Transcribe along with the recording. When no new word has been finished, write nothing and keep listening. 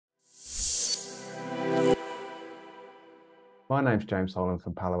My name's James Holland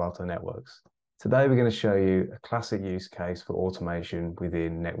from Palo Alto Networks. Today we're going to show you a classic use case for automation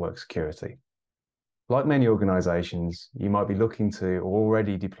within network security. Like many organizations, you might be looking to or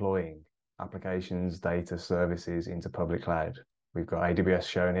already deploying applications, data, services into public cloud. We've got AWS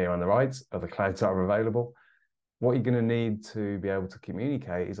shown here on the right, other clouds that are available. What you're going to need to be able to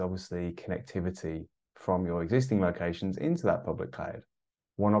communicate is obviously connectivity from your existing locations into that public cloud.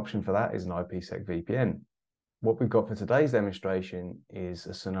 One option for that is an IPsec VPN. What we've got for today's demonstration is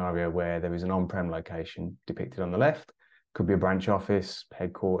a scenario where there is an on-prem location depicted on the left. Could be a branch office,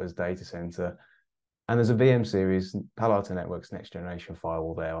 headquarters, data center, and there's a VM series, Palo Alto Networks next generation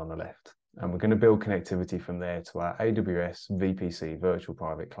firewall there on the left. And we're going to build connectivity from there to our AWS VPC, Virtual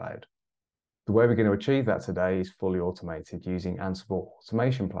Private Cloud. The way we're going to achieve that today is fully automated using Ansible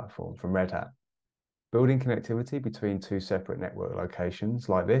automation platform from Red Hat. Building connectivity between two separate network locations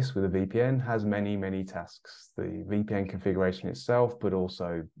like this with a VPN has many, many tasks. The VPN configuration itself, but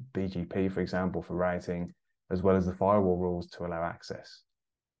also BGP, for example, for routing, as well as the firewall rules to allow access.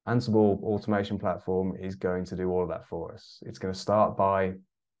 Ansible automation platform is going to do all of that for us. It's going to start by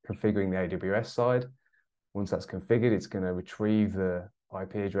configuring the AWS side. Once that's configured, it's going to retrieve the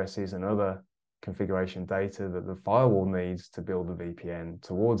IP addresses and other configuration data that the firewall needs to build the VPN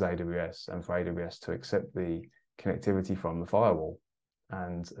towards AWS and for AWS to accept the connectivity from the firewall.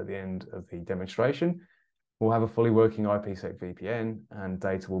 And at the end of the demonstration, we'll have a fully working IPsec VPN and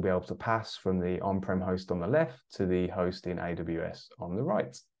data will be able to pass from the on-prem host on the left to the host in AWS on the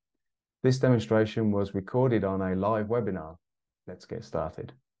right. This demonstration was recorded on a live webinar. Let's get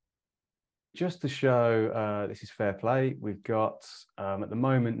started. Just to show this is fair play, we've got at the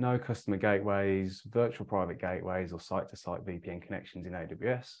moment no customer gateways, virtual private gateways or site-to-site VPN connections in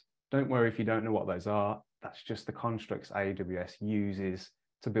AWS. Don't worry if you don't know what those are. That's just the constructs AWS uses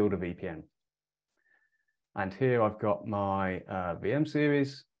to build a VPN. And here I've got my VM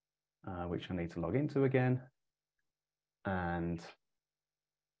series, which I need to log into again. And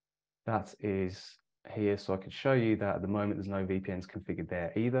that is here, so I can show you that at the moment there's no VPNs configured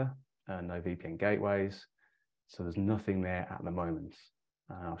there either. No VPN gateways, so there's nothing there at the moment.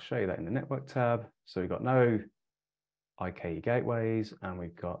 I'll show you that in the network tab. So we've got no IKE gateways and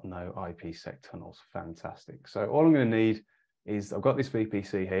we've got no IPsec tunnels. Fantastic. So all I'm going to need is I've got this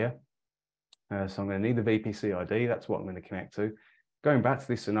VPC here. So I'm going to need the VPC ID. That's what I'm going to connect to. Going back to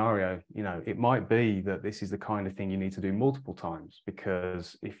this scenario, you know, it might be that this is the kind of thing you need to do multiple times,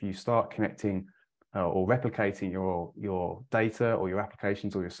 because if you start connecting or replicating your data or your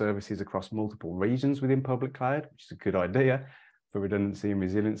applications or your services across multiple regions within public cloud, which is a good idea for redundancy and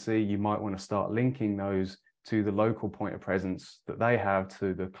resiliency, you might want to start linking those to the local point of presence that they have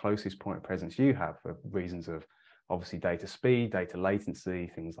to the closest point of presence you have for reasons of obviously data speed, data latency,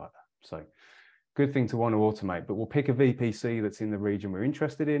 things like that. So good thing to want to automate, but we'll pick a VPC that's in the region we're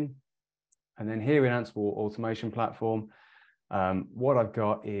interested in. And then here in Ansible automation platform, what I've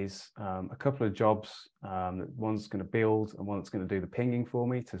got is a couple of jobs. One's going to build and one's going to do the pinging for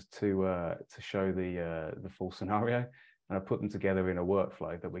me to show the full scenario. And I put them together in a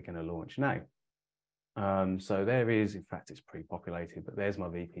workflow that we're going to launch now. So there is, in fact, it's pre-populated, but there's my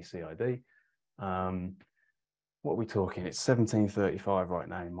VPC ID. What are we talking? It's 17:35 right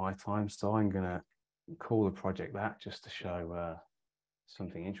now in my time. So I'm going to call the project that just to show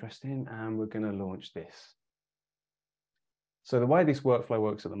something interesting. And we're going to launch this. So the way this workflow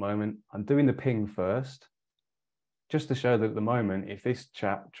works at the moment, I'm doing the ping first, just to show that at the moment, if this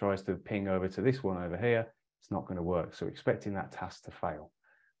chap tries to ping over to this one over here, it's not going to work. So we're expecting that task to fail.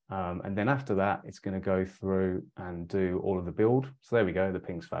 And then after that, it's going to go through and do all of the build. So there we go, the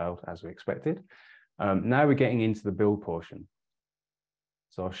ping's failed as we expected. Now we're getting into the build portion.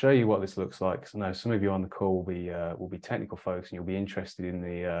 So I'll show you what this looks like. So now some of you on the call will be technical folks and you'll be interested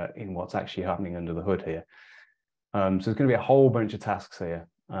in what's actually happening under the hood here. So there's going to be a whole bunch of tasks here.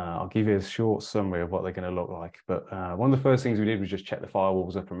 I'll give you a short summary of what they're going to look like. But one of the first things we did was just check the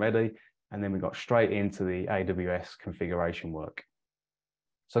firewalls up and ready. And then we got straight into the AWS configuration work.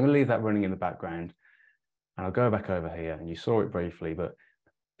 So I'm going to leave that running in the background. And I'll go back over here. And you saw it briefly, but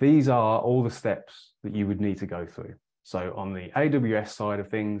these are all the steps that you would need to go through. So on the AWS side of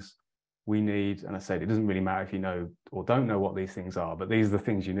things, we need, and I said, it doesn't really matter if you know or don't know what these things are, but these are the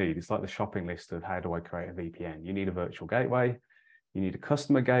things you need. It's like the shopping list of how do I create a VPN? You need a virtual gateway, you need a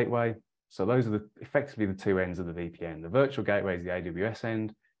customer gateway. So those are effectively the two ends of the VPN. The virtual gateway is the AWS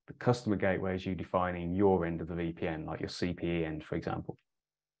end, the customer gateway is you defining your end of the VPN, like your CPE end, for example.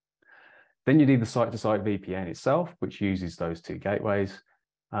 Then you need the site-to-site VPN itself, which uses those two gateways.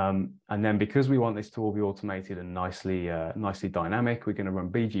 And then because we want this to all be automated and nicely dynamic, we're going to run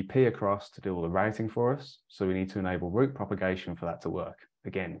BGP across to do all the routing for us. So we need to enable route propagation for that to work.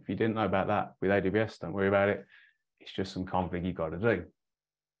 Again, if you didn't know about that with AWS, don't worry about it. It's just some config you've got to do.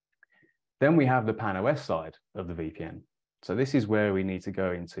 Then we have the PAN-OS side of the VPN. So this is where we need to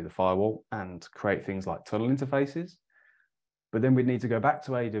go into the firewall and create things like tunnel interfaces. But then we'd need to go back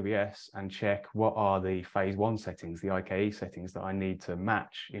to AWS and check what are the phase 1 settings, the IKE settings that I need to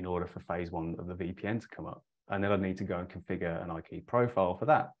match in order for phase 1 of the VPN to come up. And then I'd need to go and configure an IKE profile for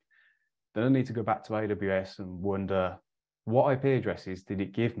that. Then I need to go back to AWS and wonder what IP addresses did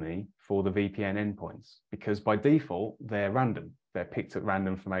it give me for the VPN endpoints? Because by default, they're random. They're picked at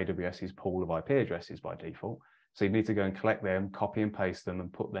random from AWS's pool of IP addresses by default. So you need to go and collect them, copy and paste them,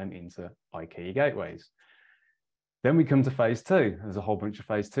 and put them into IKE gateways. Then we come to phase 2. There's a whole bunch of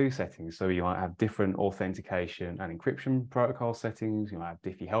phase 2 settings. So you might have different authentication and encryption protocol settings. You might have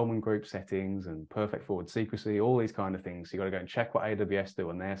Diffie-Hellman group settings and perfect forward secrecy, all these kind of things. So you've got to go and check what AWS do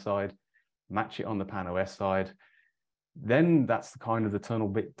on their side, match it on the PAN-OS side. Then that's the kind of the tunnel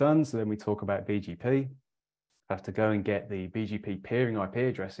bit done. So then we talk about BGP. I have to go and get the BGP peering IP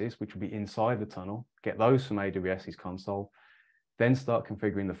addresses, which will be inside the tunnel, get those from AWS's console, then start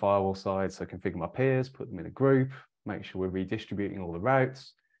configuring the firewall side. So configure my peers, put them in a group, make sure we're redistributing all the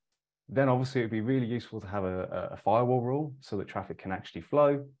routes. Then obviously it'd be really useful to have a firewall rule so that traffic can actually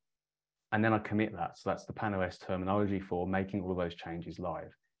flow. And then I commit that. So that's the PAN-OS terminology for making all of those changes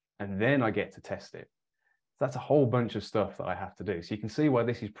live. And then I get to test it. That's a whole bunch of stuff that I have to do. So you can see why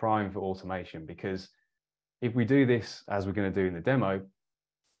this is prime for automation, because if we do this as we're going to do in the demo,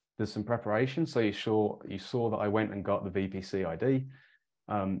 there's some preparation. So you saw that I went and got the VPC ID.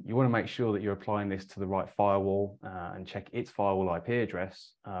 You want to make sure that you're applying this to the right firewall and check its firewall IP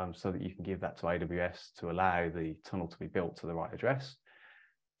address so that you can give that to AWS to allow the tunnel to be built to the right address.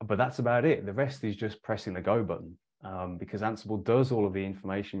 But that's about it. The rest is just pressing the go button because Ansible does all of the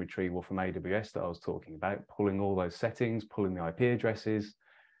information retrieval from AWS that I was talking about, pulling all those settings, pulling the IP addresses.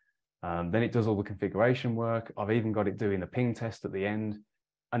 Then it does all the configuration work. I've even got it doing a ping test at the end.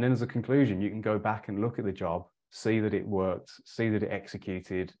 And then as a conclusion, you can go back and look at the job, see that it worked, see that it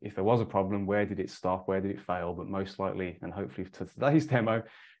executed. If there was a problem, where did it stop? Where did it fail? But most likely, and hopefully to today's demo,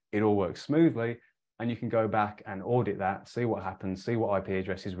 it all works smoothly. And you can go back and audit that, see what happened, see what IP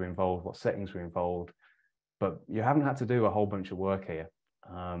addresses were involved, what settings were involved. But you haven't had to do a whole bunch of work here.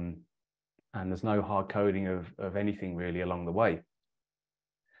 And there's no hard coding of anything really along the way.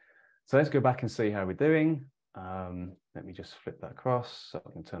 So let's go back and see how we're doing. Let me just flip that across so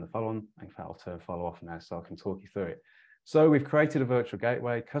I can turn the follow on. In fact, I'll turn follow off now so I can talk you through it. So we've created a virtual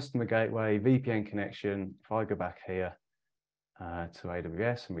gateway, customer gateway, VPN connection. If I go back here to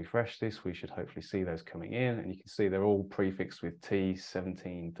AWS and refresh this, we should hopefully see those coming in. And you can see they're all prefixed with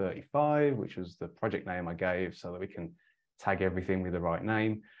T1735, which was the project name I gave so that we can tag everything with the right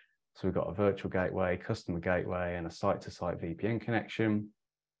name. So we've got a virtual gateway, customer gateway, and a site-to-site VPN connection.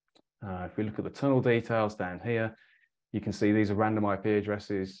 If we look at the tunnel details down here, you can see these are random IP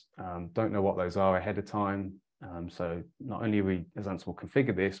addresses. Don't know what those are ahead of time. So not only has Ansible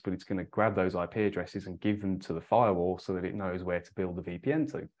configured this, but it's going to grab those IP addresses and give them to the firewall so that it knows where to build the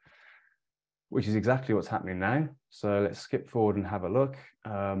VPN to, which is exactly what's happening now. So let's skip forward and have a look.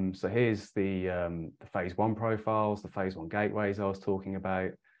 So here's the phase 1 profiles, the phase 1 gateways I was talking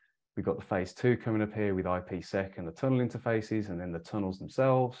about. We've got the phase 2 coming up here with IPsec and the tunnel interfaces, and then the tunnels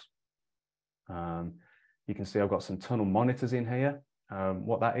themselves. You can see I've got some tunnel monitors in here.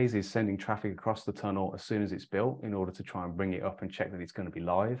 What that is sending traffic across the tunnel as soon as it's built in order to try and bring it up and check that it's going to be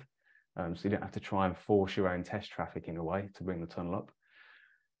live. So you don't have to try and force your own test traffic in a way to bring the tunnel up.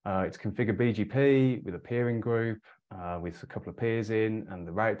 It's configured BGP with a peering group, with a couple of peers in, and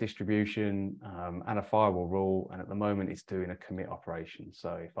the route distribution, and a firewall rule. And at the moment, it's doing a commit operation.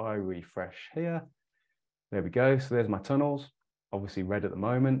 So if I refresh here, there we go. So there's my tunnels. Obviously red at the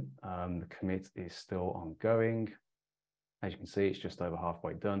moment. The commit is still ongoing. As you can see, it's just over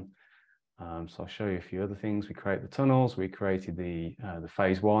halfway done. So I'll show you a few other things. We create the tunnels. We created the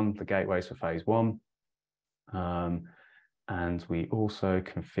phase 1, the gateways for phase 1. And we also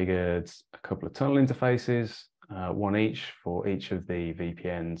configured a couple of tunnel interfaces, one each for each of the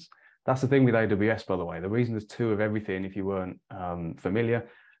VPNs. That's the thing with AWS, by the way. The reason there's 2 of everything, if you weren't familiar,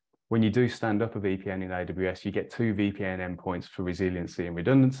 when you do stand up a VPN in AWS, you get 2 VPN endpoints for resiliency and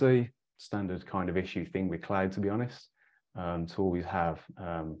redundancy. Standard kind of issue thing with cloud, to be honest, to always have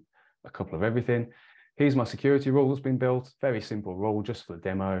a couple of everything. Here's my security rule that's been built. Very simple rule, just for the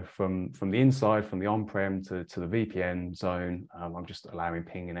demo. From the inside, from the on-prem to the VPN zone, I'm just allowing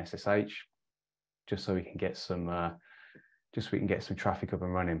ping and SSH, just so we can get some just so we can get some traffic up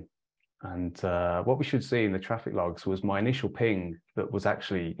and running. And what we should see in the traffic logs was my initial ping that was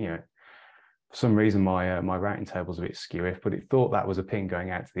actually, for some reason my routing table's a bit skew, but it thought that was a ping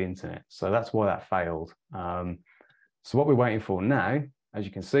going out to the internet. So that's why that failed. So what we're waiting for now, as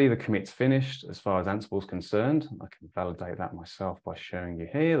you can see, the commit's finished as far as Ansible's concerned. I can validate that myself by showing you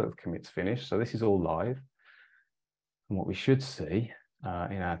here that the commit's finished. So this is all live. And what we should see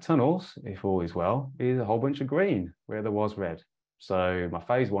in our tunnels, if all is well, is a whole bunch of green where there was red. So my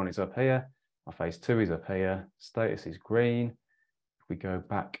phase 1 is up here, my phase 2 is up here, status is green. If we go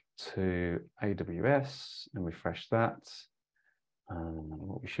back to AWS and refresh that,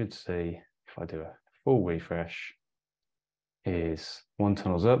 what we should see, if I do a full refresh, is one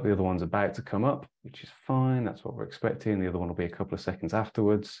tunnel's up, the other one's about to come up, which is fine, that's what we're expecting. The other one will be a couple of seconds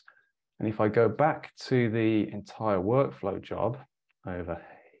afterwards. And if I go back to the entire workflow job over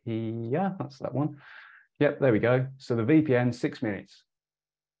here, that's that one. Yep, there we go. So the VPN, 6 minutes.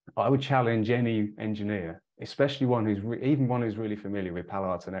 I would challenge any engineer, especially one who's really familiar with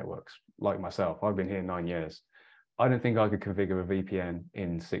Palo Alto Networks, like myself. I've been here 9 years. I don't think I could configure a VPN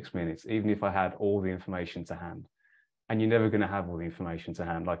in 6 minutes, even if I had all the information to hand. And you're never going to have all the information to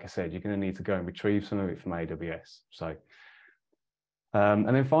hand. Like I said, you're going to need to go and retrieve some of it from AWS. So,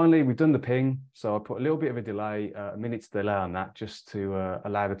 and then finally, we've done the ping. So I put a little bit of a delay, a minute's delay on that, just to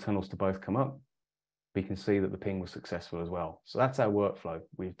allow the tunnels to both come up. We can see that the ping was successful as well. So that's our workflow.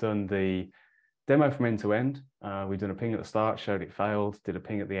 We've done the demo from end to end. We've done a ping at the start, showed it failed, did a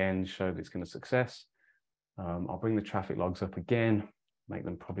ping at the end, showed it's going to success. I'll bring the traffic logs up again, make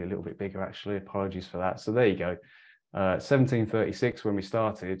them probably a little bit bigger actually, apologies for that. So there you go. 1736 when we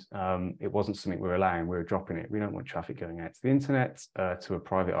started, it wasn't something we were allowing, we were dropping it. We don't want traffic going out to the internet, to a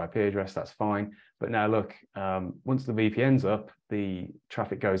private IP address, that's fine. But now look, once the VPN's up, the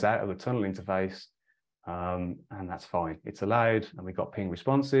traffic goes out of the tunnel interface, and that's fine. It's allowed, and we got ping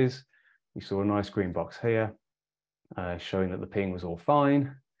responses. We saw a nice green box here showing that the ping was all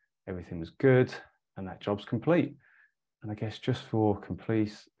fine, everything was good, and that job's complete. And I guess just for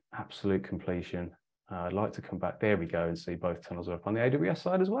absolute completion, I'd like to come back, there we go, and see both tunnels are up on the AWS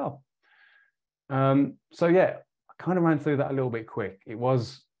side as well. So yeah, I kind of ran through that a little bit quick. It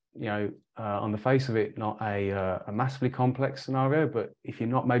was, on the face of it, not a massively complex scenario, but if you're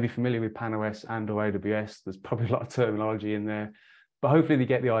not maybe familiar with PAN-OS and or AWS, there's probably a lot of terminology in there, but hopefully they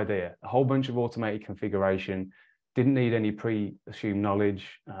get the idea. A whole bunch of automated configuration, didn't need any pre-assumed knowledge.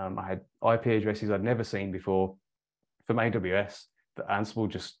 I had IP addresses I'd never seen before from AWS that Ansible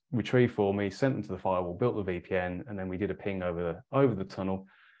just retrieved for me, sent them to the firewall, built the VPN, and then we did a ping over the tunnel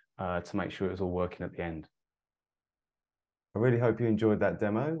to make sure it was all working at the end. I really hope you enjoyed that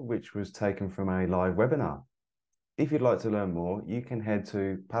demo, which was taken from a live webinar. If you'd like to learn more, you can head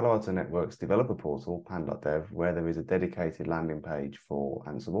to Palo Alto Networks developer portal, pan.dev, where there is a dedicated landing page for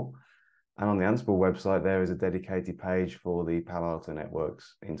Ansible. And on the Ansible website, there is a dedicated page for the Palo Alto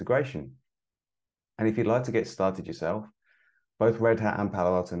Networks integration. And if you'd like to get started yourself, both Red Hat and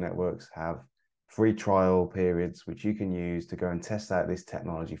Palo Alto Networks have free trial periods, which you can use to go and test out this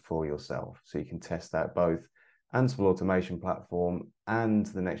technology for yourself. So you can test out both Ansible automation platform and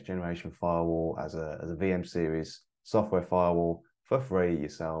the next generation firewall as a VM series software firewall for free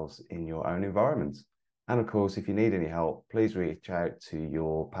yourselves in your own environment. And of course, if you need any help, please reach out to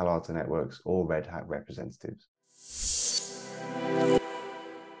your Palo Alto Networks or Red Hat representatives.